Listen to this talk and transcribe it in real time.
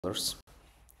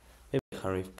maybe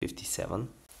 157.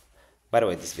 By the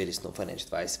way, this video is no financial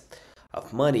advice,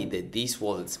 of money that these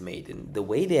wallets made. And the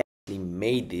way they actually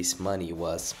made this money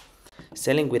was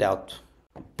selling without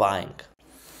buying.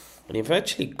 And if I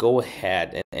actually go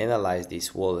ahead and analyze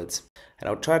these wallets, and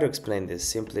I'll try to explain this as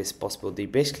simply as possible, they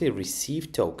basically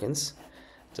receive tokens,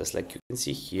 just like you can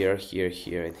see here, here,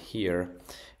 here, and here.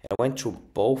 And I went through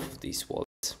both of these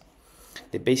wallets.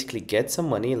 They basically get some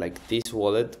money, like this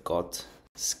wallet got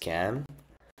scanned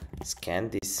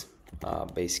this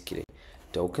basically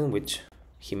token, which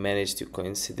he managed to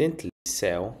coincidentally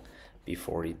sell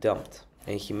before he dumped.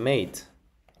 And he made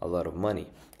a lot of money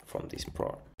from this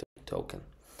token.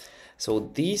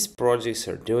 So these projects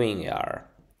are doing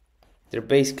they're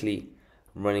basically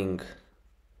running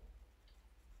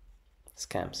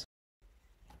scams.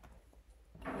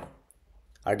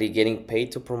 Are they getting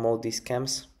paid to promote these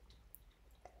scams?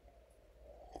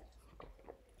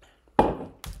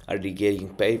 Are they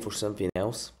getting paid for something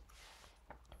else?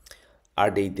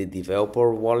 Are they the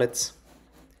developer wallets?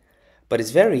 But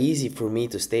it's very easy for me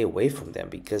to stay away from them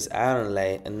because I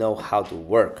don't know how to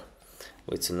work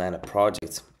with Solana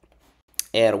projects.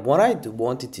 And what I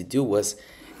wanted to do was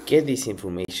get this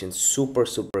information super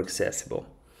accessible.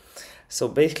 So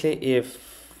basically,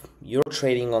 if you're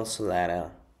trading on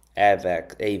Solana,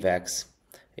 AVAX,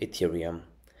 Ethereum,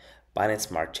 Binance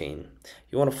Smart Chain,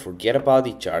 you want to forget about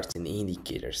the charts and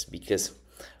indicators because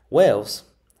whales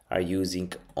are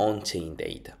using on-chain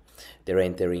data. They're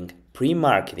entering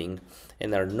pre-marketing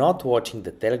and are not watching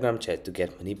the Telegram chat to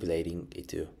get manipulating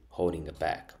into holding a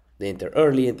bag. They enter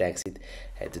early and exit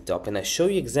at the top, and I show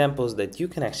you examples that you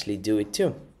can actually do it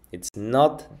too. It's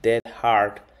not that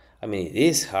hard. I mean, it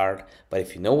is hard, but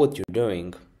if you know what you're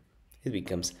doing, it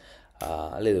becomes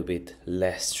a little bit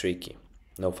less tricky.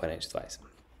 No financial advice.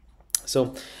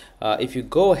 So if you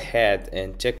go ahead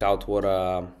and check out what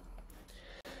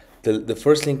the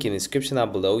first link in the description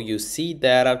down below, you see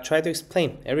that I've tried to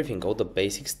explain everything, all the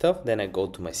basic stuff. Then I go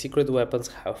to my secret weapons,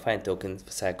 how to find token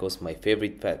cycles, my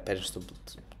favorite patterns to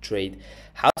trade,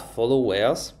 how to follow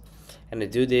whales. And I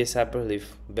do this, I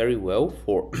believe, very well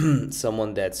for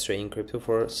someone that's trading crypto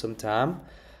for some time.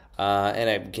 And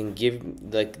I can give,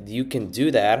 like, you can do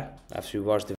that after you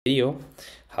watch the video,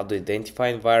 how to identify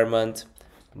environment,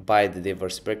 by the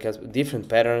diverse breakouts, different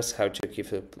patterns, how to check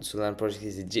if a Solana project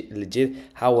is legit,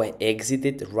 how I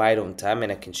exited right on time,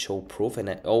 and I can show proof. And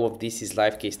all of this is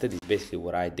live case studies, basically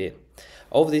what I did.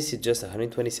 All of this is just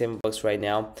 127 bucks right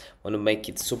now. I want to make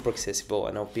it super accessible.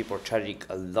 I know people are charging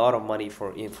a lot of money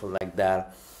for info like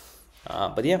that.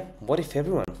 But yeah, what if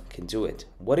everyone can do it?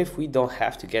 What if we don't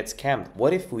have to get scammed?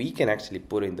 What if we can actually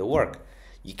put in the work?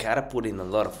 You gotta put in a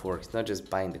lot of work. It's not just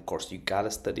buying the course. You gotta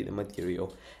study the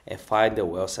material and find the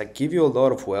whales. I give you a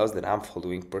lot of whales that I'm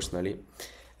following personally,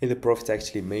 and the profits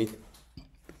actually made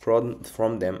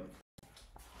from them.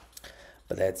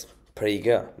 But that's pretty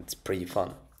good. It's pretty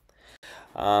fun.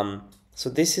 So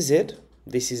this is it.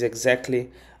 This is exactly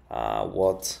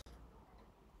what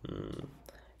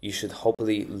you should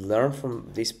hopefully learn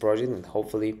from this project, and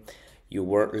hopefully you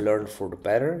learn for the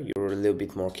better. You're a little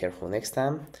bit more careful next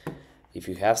time. If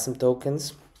you have some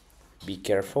tokens, be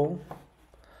careful.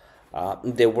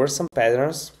 There were some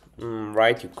patterns,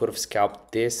 right? You could have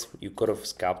scalped this. You could have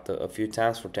scalped a few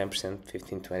times for 10%,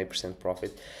 15, 20%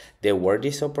 profit. There were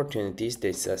these opportunities.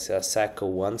 This is a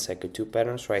cycle 1, cycle 2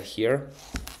 patterns right here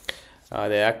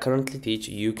that I currently teach.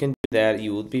 You can do that.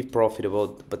 You would be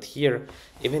profitable. But here,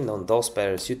 even on those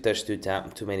patterns, you touch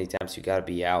too many times, you gotta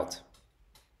be out.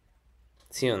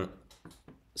 See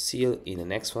you in the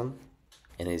next one.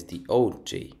 And as the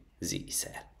OJZ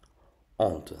said,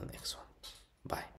 on to the next one. Bye.